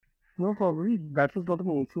No problem, that is not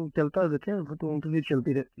an issue, चलता रहता है वो तो, इंटरव्यू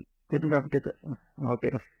चलती रहती है, तो आप कहते हैं। Okay.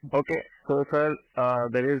 Okay. So, sir,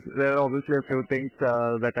 there are obviously a few things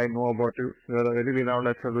that I know about you. You are a very renowned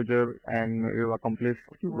astrologer, and you accomplished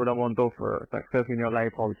good amount of success in your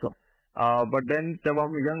life also. But then जब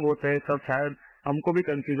हम young होते हैं तब शायद हमको भी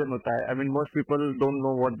confusion होता है. I mean, most people don't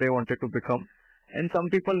know what they wanted to become, and some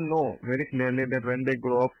people know very clearly that when they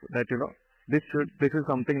grow up that this is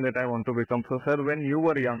something that I want to become. So, sir, when you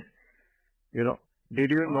were young,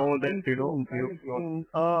 did you know that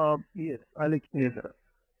yes, I'll explain. yes, sir.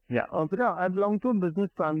 Yeah. बेटा, I belong to business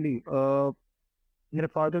family. मेरे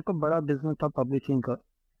father का बड़ा business था publishing का।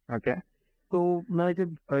 Okay. तो मैं जब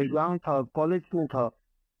young था, कॉलेज में था,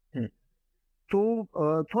 हम्म। तो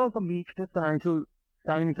थोड़ा सा बीच में फाइनेंशियल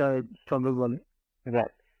टाइम का स्ट्रगल वाले,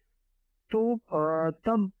 Right. तो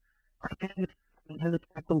तब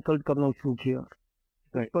कंसल्ट करना शुरू किया।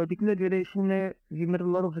 Right. पर्टिकुलर ड्यूरेशन में we met a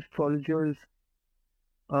lot of एस्ट्रोलजर्स,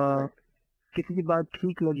 किसी की बात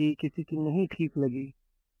ठीक लगी, किसी की नहीं ठीक लगी।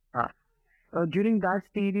 हाँ। ड्यूरिंग दैट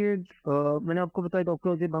पीरियड मैंने आपको बताया डॉक्टर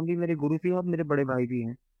अजय भांगी मेरे गुरु भी हैं और मेरे बड़े भाई भी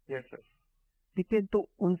हैं। Yes, sir. ठीक है, तो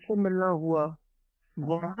उनसे मिलना हुआ,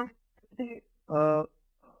 वहाँ से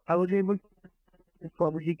आई वाज एबल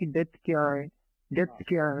एस्ट्रोलॉजी की डेप्थ क्या है,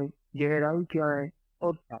 गहराई क्या है,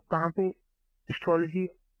 और कहाँ पे एस्ट्रोलॉजी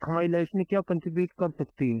हमारी लाइफ में क्या कंट्रीब्यूट कर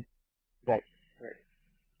सकती है। Right.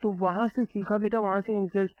 तो वहां से सीखा बेटा, वहां से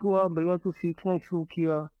इंटरेस्ट हुआ, भैया तो सीखना शुरू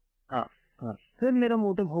किया। हाँ, हाँ। फिर मेरा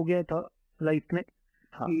मोटिव हो गया था लाइफ में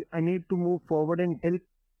कि I need to move forward and help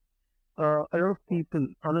a lot of people,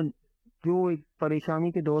 जो एक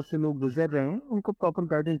परेशानी के दौर से लोग गुजर रहे हैं उनको प्रॉपर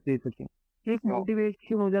गाइडेंस दे सकें। एक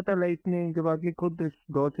मोटिवेशन हो जाता है लाइफ में जब आदमी खुद इस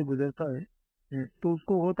दौर से गुजरता है, तो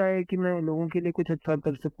उसको होता है कि मैं लोगों के लिए कुछ अच्छा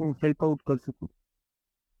कर सकूं, हेल्प आउट कर सकूं।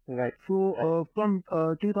 Right. So from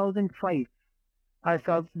 2005 I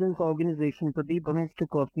started this organization, Pradeep Bhanot to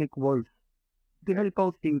Cosmic World, to help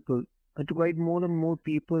out people, to guide more and more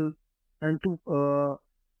people, and to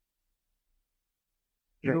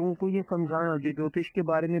लोगों को ये समझाना जो ज्योतिष के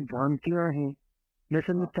बारे में भ्रांतियां हैं,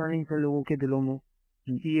 मिसअंडरस्टैंडिंग है लोगों के दिलों में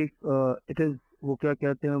कि एक इट इज, वो क्या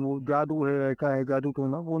कहते हैं, वो जादू है, ऐसा है, जादू तो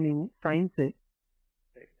ना, वो नहीं, साइंस है,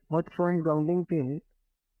 बहुत स्ट्रॉन्ग ग्राउंडिंग पे है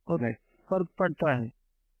और फर्क पड़ता है।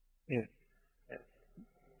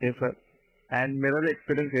 Yes, sir. And मेरा भी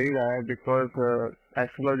experience यही रहा है because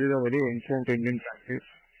astrology is a very ancient Indian practice,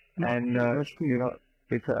 and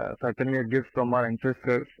it's certainly a gift from our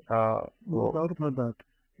ancestors. No doubt about that.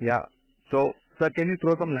 Yeah. So, sir, can you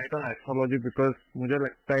throw some light on astrology, because मुझे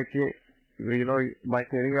लगता है कि by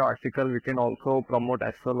sharing your article we can also promote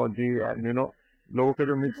astrology, and लोगों के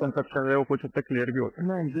जो misconception है वो कुछ हद तक clear भी होता है।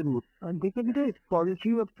 नहीं, जरूर। देखिए बेटा,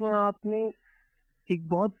 एस्ट्रोलॉजी अपने आप में एक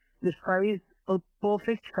बहुत प्रिसाइज और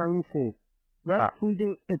परफेक्ट साइंस है। That's who the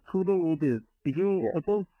it is. It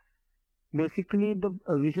is basically the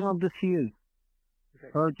vision of the seers.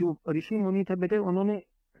 जो ऋषि मुनि थे बेटे, उन्होंने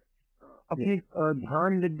अपने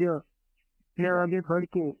ध्यान विद्या में आगे बढ़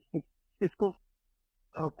के इसको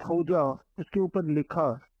खोजा, इसके ऊपर लिखा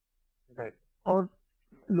और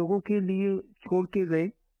लोगों के लिए छोड़ के गए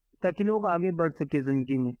ताकि लोग आगे बढ़ सके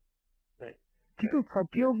जिंदगी में। ठीक है,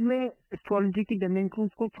 सतयुग में एस्ट्रोलॉजी की डायमेंशन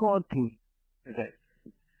कुछ और थी।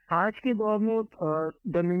 आज के दौर में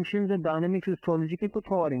डायमेंशन और डायनामिक्स एस्ट्रोलॉजी के कुछ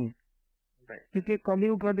और हैं, क्योंकि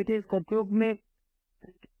कलयुग का बेटे, सतयुग में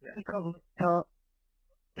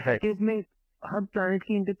में हर प्लैनेट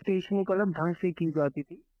की इंटरप्रिटेशन एक अलग ढंग से की जाती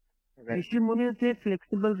थी। ऋषि मुनि से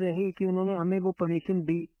फ्लेक्सिबल रहे कि उन्होंने हमें वो परमिशन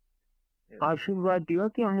दी, आशीर्वाद दिया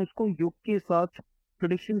कि हम इसको युग के साथ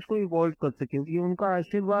प्रेडिक्शंस को इवॉल्व कर सके। ये उनका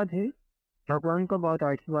आशीर्वाद है, भगवान का बहुत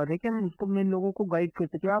आशीर्वाद है कि हम इसको में लोगों को गाइड कर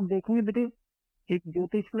सके। आप देखेंगे बेटे, एक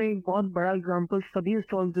ज्योतिष में एक बहुत बड़ा एग्जाम्पल सभी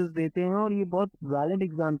एस्ट्रोलॉजर्स देते हैं और ये बहुत वैलिड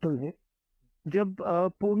एग्जाम्पल है। जब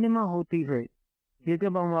पूर्णिमा होती है, ये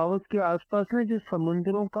जब अमावस के आसपास में जो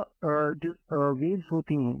समुद्रों का जो वेव्स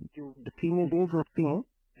होती हैं, जो फीमेल वेव्स होती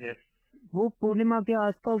हैं, वो पूर्णिमा के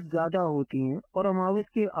आसपास ज्यादा होती हैं और अमावस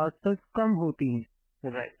के आसपास कम होती हैं।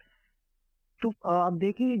 तो आप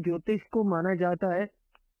देखिए, ज्योतिष को माना जाता है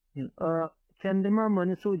चंद्रमा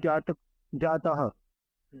मनसो जाता है।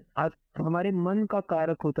 आज हमारे मन का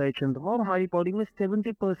कारक होता है चंद्रमा, और हमारी बॉडी में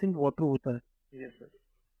 70% वाटर होता है।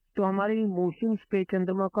 तो हमारे इमोशंस पे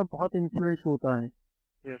चंद्रमा का बहुत इन्फ्लुएंस होता है।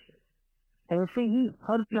 ऐसे ही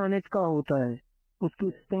हर प्लैनेट का होता है, उसकी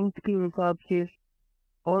स्ट्रेंथ के हिसाब से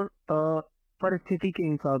और परिस्थिति के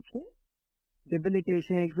हिसाब से,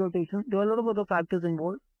 debilitation, exploitation, there are lot of other factors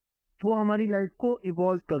involve, वो हमारी लाइफ को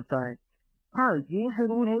इवॉल्व करता है। हाँ, ये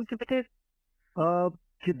जरूर है कि बेटे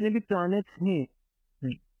जितने भी प्लैनेट्स हैं,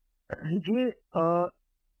 ये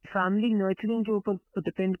फैमिली नर्चरिंग के ऊपर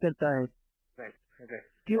डिपेंड करता है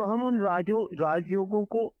कि हम उन राजयोगों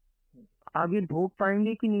को आगे भोग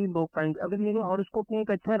पाएंगे कि नहीं भोग पाएंगे। अगर मेरे हॉरोस्कोप में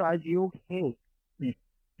एक अच्छा राजयोग है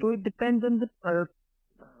तो it depends on the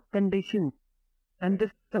condition and the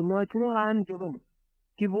nurturing I am given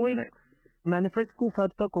कि वो एक मैनिफेस्ट कुछ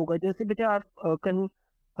हद तक होगा। जैसे बेटा आप कहीं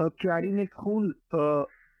क्यारी में फूल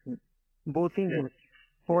बोते हैं,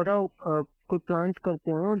 पौधा कोई प्लांट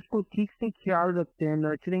करते हैं और उसको ठीक से ख्याल रखते हैं,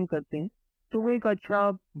 नर्चरिंग करते हैं, तो वो एक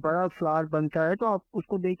अच्छा बड़ा फ्लावर बनता है, तो आप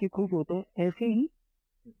उसको देख के खुश होते हैं। ऐसे ही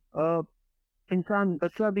इंसान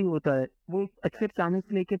बच्चा भी होता है, वो अच्छे प्लानिंग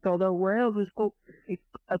से लेके पैदा हुआ है और उसको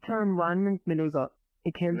एक अच्छा एनवायरनमेंट मिलेगा,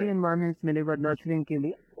 एक हेल्दी एनवायरनमेंट मिलेगा नर्चरिंग के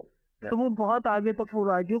लिए, तो वो बहुत आगे तक वो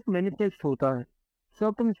राजयोग मैनिफेस्ट होता है।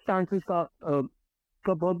 सर्कमस्टांसेस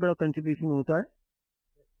का बहुत बड़ा कंट्रीब्यूशन होता है,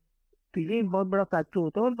 तो ये एक बहुत बड़ा फैक्टर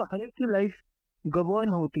होता है और हर एक की लाइफ गवर्न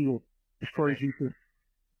होती है एस्ट्रोलॉजी से।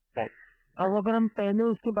 अब अगर हम पहले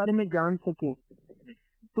उसके बारे में जान सके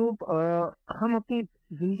तो हम अपनी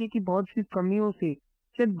जिंदगी की बहुत सी कमियों से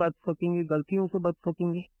सिर्फ बच सकेंगे, गलतियों से बच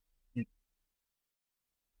सकेंगे।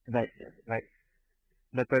 Right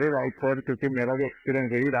that's very right sir, क्योंकि मेरा भी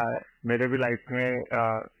एक्सपीरियंस यही रहा है। मेरे भी लाइफ में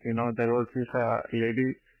you know there was this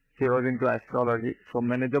lady, she was into astrology. So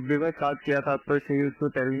मैंने जब भी मैं स्टार्ट किया था तो she used to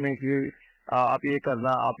tell me कि आप ये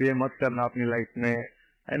करना, आप ये मत करना अपनी लाइफ में,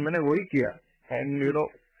 एंड मैंने वही किया। And you know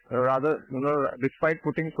rather you know despite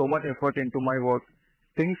putting so much effort into my work,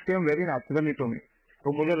 things came very naturally to me।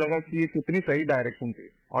 तो मुझे लगा कि ये कितनी सही डायरेक्शन थी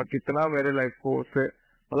और कितना मेरे लाइफ को उससे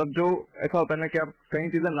मतलब जो ऐसा होता है ना कि आप कई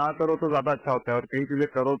चीजें ना करो तो ज्यादा अच्छा होता है और कई चीजें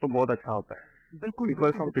करो तो बहुत अच्छा होता है। बिल्कुल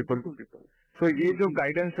पीपल तो ये जो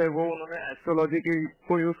गाइडेंस है वो उन्होंने एस्ट्रोलॉजी की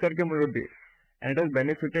को यूज करके मुझे दी, and it has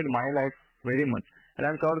benefited my life very much. And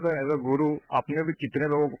I am sure sir as a guru आपने भी कितने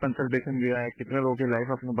लोगों को कंसल्टेशन दिया है, कितने लोगों की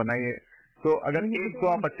लाइफ आपने बनाई है। तो अगर एक को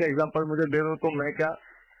आप अच्छे एग्जांपल मुझे दे दो तो मैं क्या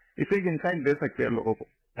इसे एक इंसाइट दे सकते हैं लोगों को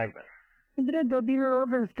लाइक दैट।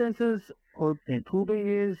 इंस्टेंसेस और थ्रू द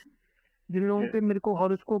इयर्स जिन लोगों पे मेरे को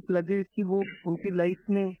हॉरोस्कोप लगे कि वो उनकी लाइफ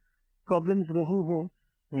में प्रॉब्लम्स रही हो,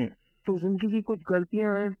 तो जिंदगी की कुछ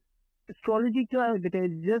गलतियां हैं। एस्ट्रोलॉजी क्या है बेटा?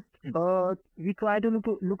 Just we try to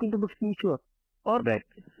look into the future और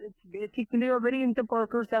basically a very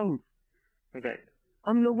interpersonal science.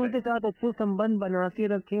 हम लोगों के साथ अच्छे संबंध बना के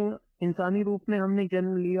रखें, इंसानी रूप में हमने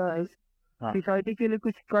जन्म लिया है, सोसाइटी के लिए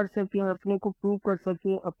कुछ कर सके, अपने को प्रूव कर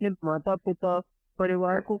सके, अपने माता पिता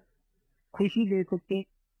परिवार को खुशी दे सके।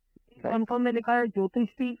 कन्फर्म में लिखा है ज्योतिष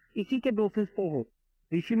भी इसी के बेसिस पे है।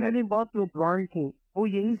 ऋषि मुनि बहुत विद्वान थे, वो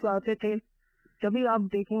यही चाहते थे। तभी आप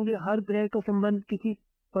देखेंगे हर ग्रह का संबंध किसी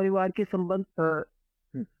परिवार के संबंध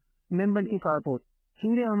मेंबर के साथ हो।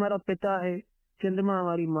 सूर्य हमारा पिता है, चंद्रमा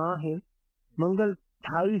हमारी माँ है, मंगल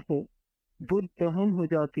भाई है, बुध बहन हो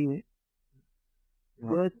जाती है,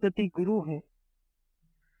 बृहस्पति गुरु है,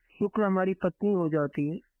 शुक्र हमारी पत्नी हो जाती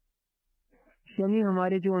है, शनि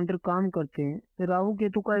हमारे जो अंडर काम करते हैं, राहु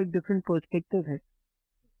केतु का एक डिफरेंट पर्सपेक्टिव है।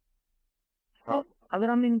 अगर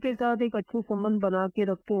हम इनके साथ एक अच्छे संबंध बना के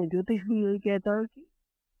रखते हैं, ज्योतिष भी यही कहता है कि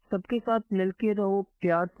सबके साथ मिलके रहो,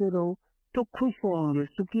 प्यार से रहो, तो खुश होंगे,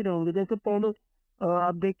 सुखी रहोगे। जैसे पहले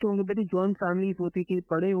आप देखते होंगे बेटी जॉइंट फैमिली होती थी,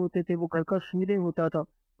 बड़े होते थे, वो घर का सूर्य होता था,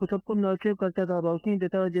 तो सबको नर्चर करता था, रोशनी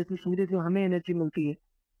देता था, जैसे सूर्य से हमें एनर्जी मिलती है।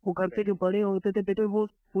 वो घर के जो बड़े होते थे बेटे वो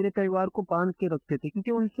पूरे परिवार को बांध के रखते थे,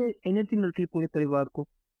 क्योंकि उनसे एनर्जी मिलती है पूरे परिवार को।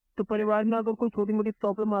 तो परिवार में अगर कोई छोटी मोटी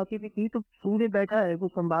प्रॉब्लम आती भी थी तो सूर्य बैठा है वो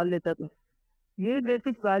संभाल लेता था। ये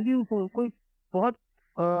बेसिक वैल्यू को कोई बहुत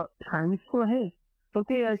साइंस को है, तो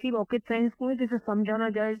कोई ऐसी रॉकेट साइंस को है जिसे समझाना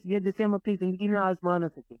जाए या जिसे हम अपनी जिंदगी में आजमा ना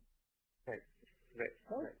सके।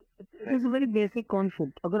 It is very basic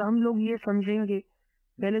concept. अगर हम लोग ये समझेंगे,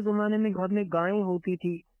 पहले जमाने में घर में गायें होती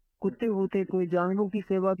थी, कुत्ते होते थे, जानवरों की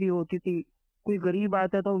सेवा भी होती थी, कोई गरीब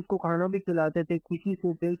आता था उसको खाना भी खिलाते थे खुशी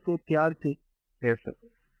से, दिल से, प्यार से।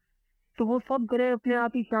 तो वो सब ग्रह अपने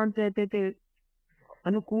आप ही शांत रहते थे,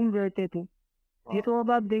 अनुकूल रहते थे। ये तो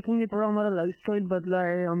अब आप देखेंगे थोड़ा हमारा लाइफस्टाइल बदला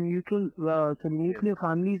है, हम न्यूक्लियर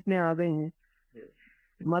फैमिलीज में आ गए हैं,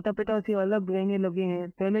 माता पिता से अलग रहने लगे हैं।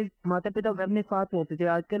 पहले माता पिता घर में साथ रहते थे,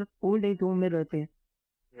 आजकल ओल्ड एज होम में रहते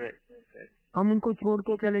हैं। हम उनको छोड़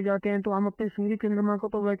के चले जाते हैं, तो हम अपने सूर्य चंद्रमा को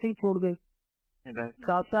तो वैसे ही छोड़ गए।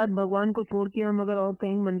 साक्षात भगवान को छोड़ के हम अगर और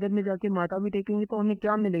कहीं मंदिर में जाके माता भी टेकेंगे तो हमें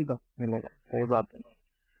क्या मिलेगा? वो बात है।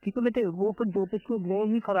 ठीक है बेटे, वो फिर ज्योतिष के ग्रह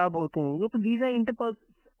ही खराब होते हैं। ये तो these are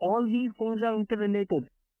all these things are interrelated.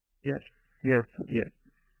 Yes,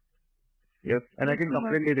 and I can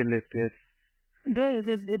completely relate. Yes,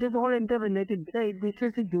 it is all interrelated. एक दूसरे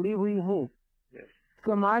से जुड़ी हुई हो।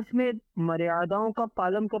 समाज में मर्यादाओं का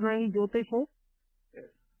पालन करना ही ज्योतिष है।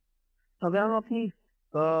 अगर हम अपनी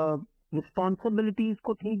रिस्पॉन्सिबिलिटीज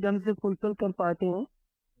को ठीक ढंग से फुलफिल कर पाते हैं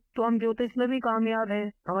तो हम ज्योतिष में भी कामयाब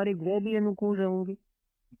हैं, हमारे ग्रह भी अनुकूल रहेंगे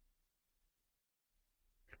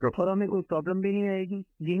और हमें कोई प्रॉब्लम भी नहीं आएगी।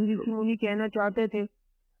 यही ऋषि मुनि कहना चाहते थे।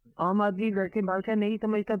 आम आदमी घर के भाषा नहीं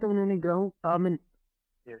समझता तो उन्होंने ग्रहों आमन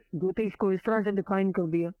ज्योतिष को इस तरह से डिफाइन कर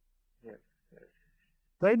दिया।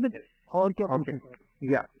 राइट, और क्या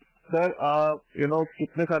या सर यू नो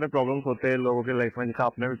कितने सारे प्रॉब्लम्स होते हैं लोगों के लाइफ में, जैसा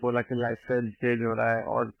आपने भी बोला कि लाइफस्टाइल चेंज हो रहा है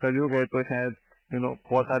और कलयुग है तो शायद यू नो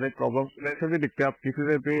बहुत सारे प्रॉब्लम्स वैसे भी दिखते हैं। आप किसी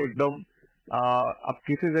से भी एकदम आप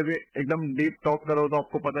किसी से भी एकदम डीप टॉक करो तो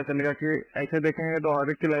आपको पता चलेगा कि ऐसे देखेंगे तो हर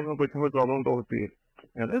एक की लाइफ में कुछ ना कुछ प्रॉब्लम तो होती है।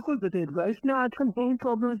 बिल्कुल बेटे, इसमें आजकल बहुत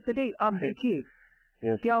प्रॉब्लम्स बेटे आप देखिए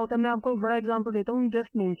क्या होता है। मैं आपको एक बड़ा एग्जांपल देता हूँ,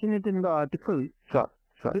 just mention it in the article.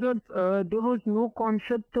 There was no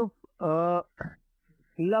concept of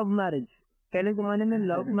love marriage. पहले जमाने में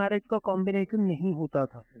लव मैरिज का कॉम्बिनेशन नहीं होता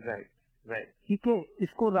था। ठीक है,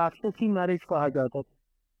 इसको राक्षसी मैरिज कहा जाता था।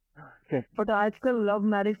 बट आजकल लव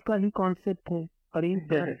मैरिज का ही कॉन्सेप्ट है, अरेंज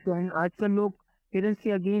मैरिज जो है। आजकल लोग पेरेंट्स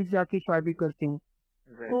के अगेंस्ट जाके शादी करते हैं,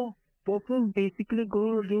 तो basically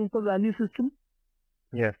going against the value system.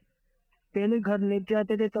 पहले घर ले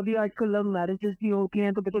जाते थे, तभी आजकल लव मैरिजेस भी होती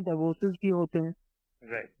हैं, तो फिर डिवोर्सेस भी होते हैं।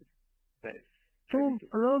 तो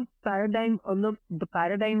paradigm the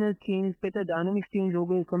paradigm has change, बेटा डायनामिक्स चेंज हो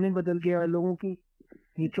गए, समय बदल गया, लोगों की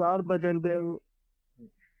विचार बदल गए।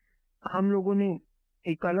 हम लोगों ने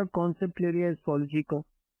एक अलग कॉन्सेप्ट ले लिया एस्ट्रोलॉजी का।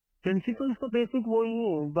 प्रिंसिपल्स तो बेसिक वही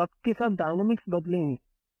है, वक्त के साथ डायनामिक्स बदले हैं,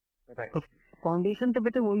 तो फाउंडेशन तो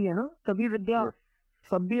बेटे वही है ना। तभी विद्या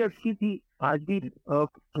सब भी अच्छी थी, आज भी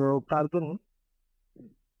कारगर है।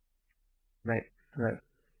 Right,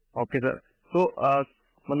 okay sir. तो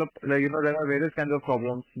मतलब you know there are various kinds of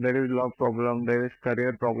problems. There is love problem, there is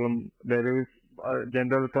career problem, there is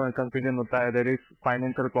general confusion होता है, there is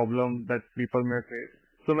financial problem that people may face.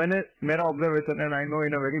 So मेरा observation and I know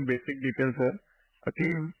in a very basic detail sir कि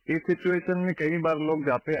इस situation में कई बार लोग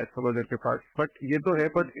जाते हैं एस्ट्रोलॉजर के पास, बट ये तो है,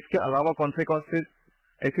 बट इसके अलावा कौन से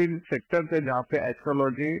ऐसी सेक्टर है जहाँ पे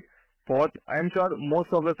एस्ट्रोलॉजी बहुत, आई am sure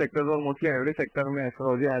most of the sectors और मोस्टली एवरी सेक्टर में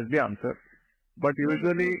astrology has the answer, but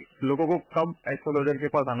usually लोगों को कब एस्ट्रोलॉजर के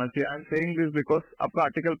पास आना चाहिए? I am saying this because आपका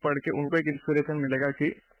आर्टिकल पढ़ के उनको एक इंस्पिरेशन मिलेगा कि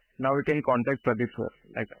now we can contact Pradeep sir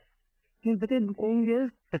like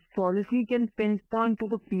astrology can pinpoint to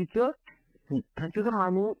the future to the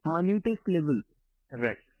minutest level.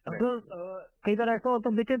 कई बार ऐसा होता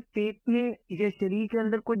है बेटे, पेट में या शरीर के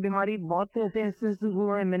अंदर कोई बीमारी, बहुत से ऐसे इंस्टेंसेस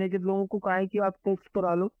हुए हैं, मैंने जब लोगों को कहा है कि आप टेस्ट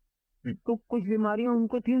करा लो, तो कुछ बीमारियां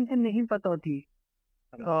उनको थी, उनको नहीं पता थी।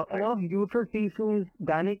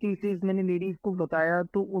 गायनेकोसिस मैंने लेडीज को बताया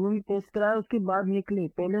तो उन्होंने टेस्ट कराया, उसके बाद निकले,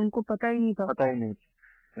 पहले उनको पता ही नहीं था।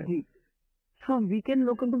 जी, so we can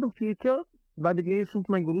look into the future by the grace of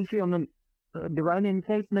my guru से हमें डिवाइन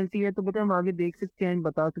इनसाइट मिलती है, तो बेटा हम आगे देख सकते हैं,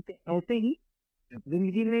 बता सकते हैं। ऐसे ही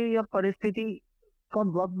जिंदगी में या परिस्थिति का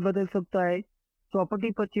वक्त बदल सकता है। प्रॉपर्टी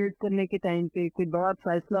परचेज करने के टाइम पे कोई बड़ा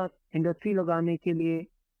फैसला इंडस्ट्री लगाने के लिए,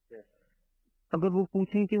 अगर वो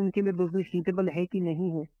पूछें कि उनके लिए बिजनेस सूटेबल है कि नहीं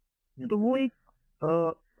है, तो वो एक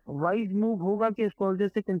वाइज मूव होगा कि एस्ट्रोलॉजर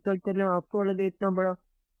से कंसल्ट कर लें। आपको वाले इतना बड़ा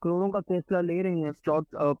करोड़ों का फैसला ले रहे हैं स्टॉक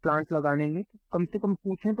प्लांट लगाने में, कम से कम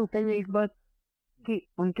पूछें तो सही एक बार कि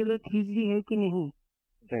उनके लिए ठीक भी है कि नहीं।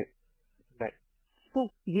 तो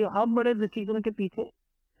ये आप बड़े डिसीजन के पीछे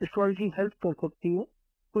एस्ट्रोलॉजी हेल्प कर सकती है,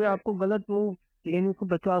 कोई आपको गलत मूव लेने को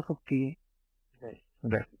बचा सकती है।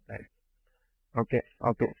 Okay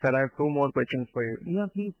sir, I have 2 more questions for you. Yeah,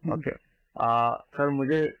 please. Okay. Sir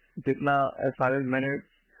मुझे जितना सारे मैंने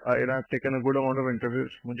taken a good amount of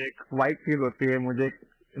interviews, मुझे एक वाइब फील होती है, मुझे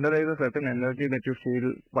there is a certain energy that you feel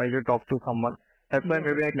while you talk to someone. That's why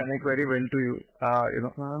maybe I connect very well to you.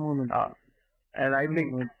 And I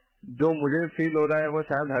think जो मुझे feel हो रहा है वो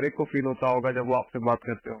शायद हर एक को फील होता होगा जब वो आपसे बात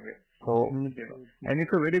करते होंगे। So and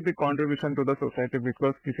it's a very big contribution to the society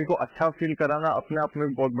because किसी को अच्छा फील कराना अपने आप में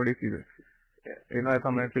बहुत बड़ी चीज है। ऐसा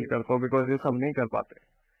मैं फील करता हूँ बिकॉज ये सब नहीं कर पाते।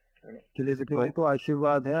 तो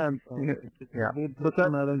आशीर्वाद है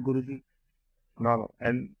गुरु जी। No,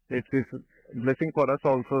 and it is blessing for us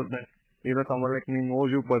also that someone like me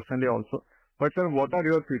knows you personally also. But sir, what are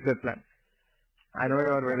your future plans? I know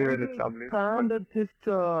you are very well established. I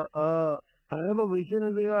have a vision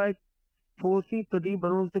where I foresee Pradeep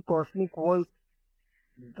Bhanot the cosmic world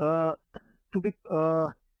to be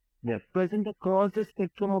present across the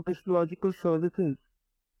spectrum of astrological services.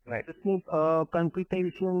 Right.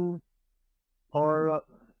 Consultation और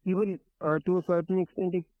even to a certain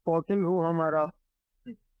extent एक portal हो हमारा,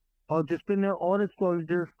 और जिसपे मैं और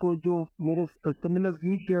astrologers को जो मेरे सिमिलर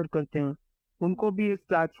व्यू शेयर करते हैं उनको भी एक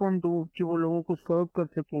प्लेटफॉर्म दूं कि वो लोगों को सर्व कर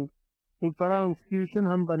सकें। एक बड़ा इंस्टीट्यूशन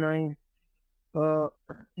हम बनाएं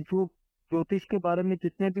जो ज्योतिष के बारे में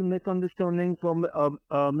जितने भी मिसअंडरस्टैंडिंग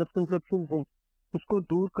मिसकंसेप्शन हो उसको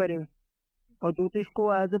दूर करें और ज्योतिष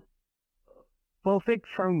को एज अ परफेक्ट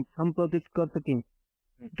साइंस हम प्रदर्शित कर सकें,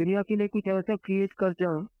 दुनिया के लिए कुछ ऐसा क्रिएट कर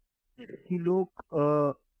जाएं कि लोग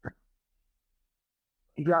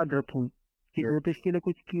याद रखें कि ज्योतिष के लिए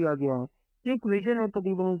कुछ किया गया है। एक विजन है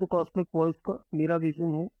तकरीबन तो कॉस्मिक वॉइस का, मेरा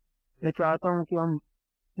विजन है। मैं चाहता हूँ कि हम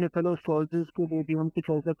अपने फेलो एस्ट्रोलजर्स के लिए भी हम कुछ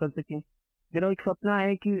ऐसा कर सकें। मेरा एक सपना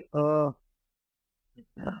है कि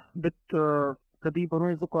with Pradeep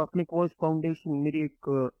Bhanot cosmic voice foundation मेरी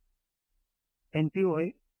एक एनजीओ है,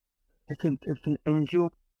 एनजीओ,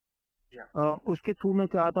 उसके थ्रू मैं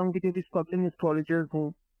चाहता हूँ कि जो भी स्ट्रगलिंग एस्ट्रोलॉजर्स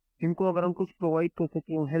हैं इनको अगर हम कुछ प्रोवाइड कर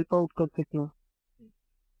सकें, हेल्प आउट कर सकें,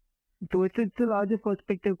 तो इससे लार्जर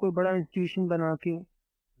पर्सपेक्टिव कोई बड़ा इंस्टीट्यूशन बना के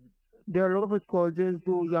देयर आर लॉट ऑफ एस्ट्रोलजर्स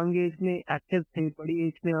जो यंग एज में एक्टिव थे, बड़ी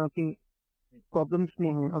एज में आके प्रॉब्लम्स में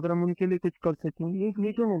हैं, अगर हम उनके लिए कुछ कर सकें। ये एक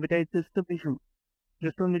विजन है बेटा, इट्स अ विजन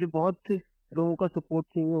जिसमें मुझे बहुत से लोगों का सपोर्ट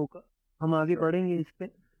चाहिए होगा। हम आगे बढ़ेंगे इस पे,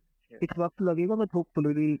 इस वक्त लगेगा, but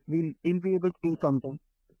hopefully we'll be able to do something.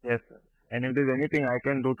 Yes, sir. And if there's anything I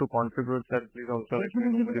can do to contribute, sir, please also let me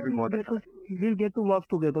know. मुझे भी बहुत अच्छा लगेगा। We'll get to work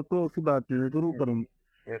together, तो ऐसी बात नहीं है, जरूर करेंगे।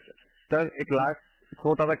 Yes, sir. सर एक लास्ट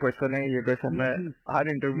छोटा सा क्वेश्चन है, ये क्वेश्चन मैं हर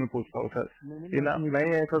इंटरव्यू में पूछता हूँ सर। कि ना मैं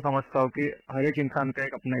ऐसा समझता हूँ कि हर एक इंसान का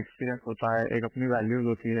एक अपना एक्सपीरियंस होता है, एक अपनी वैल्यूज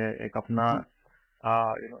होती है, एक अपना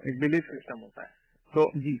एक बिलीफ सिस्टम होता है। तो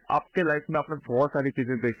आपके लाइफ में आपने बहुत सारी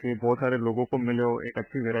चीजें देखी, बहुत सारे लोगों को मिले हो, एक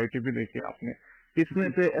अच्छी वेराइटी भी देखी आपने। इसमें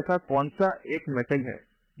से ऐसा कौन सा एक मैसेज है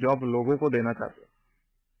जो आप लोगों को देना चाहते हो?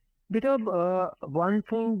 बेटा, one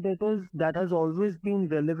thing that has always been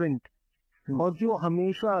relevant, और जो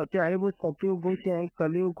हमेशा, चाहे वो सतयुग हो, चाहे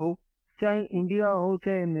कलयुग हो, चाहे इंडिया हो,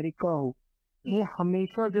 चाहे अमेरिका हो, ये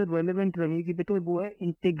हमेशा जो रेलेवेंट रहेगी बेटा वो है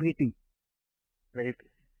इंटेग्रिटी।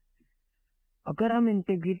 अगर हम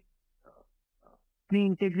अपनी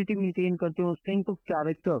इंटेग्रिटी मेंटेन करते हो, स्ट्रेंथ ऑफ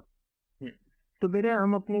कैरेक्टर, तो बेटा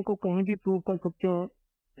हम अपने को कहीं भी प्रूव कर सकते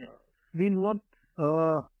हैं। Will not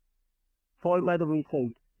fall by the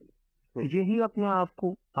वेसाइड। यही अपने आप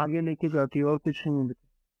को आगे लेके जाती है और कुछ नहीं बेटा।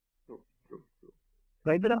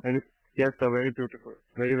 Right, brother? Yes, sir, very beautiful.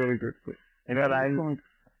 Very, very beautiful. And I'll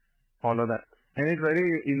follow that. And it's very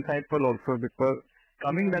insightful also because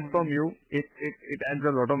coming back from you, it adds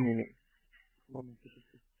a lot of meaning. Lot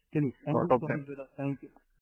of sense. Thank you.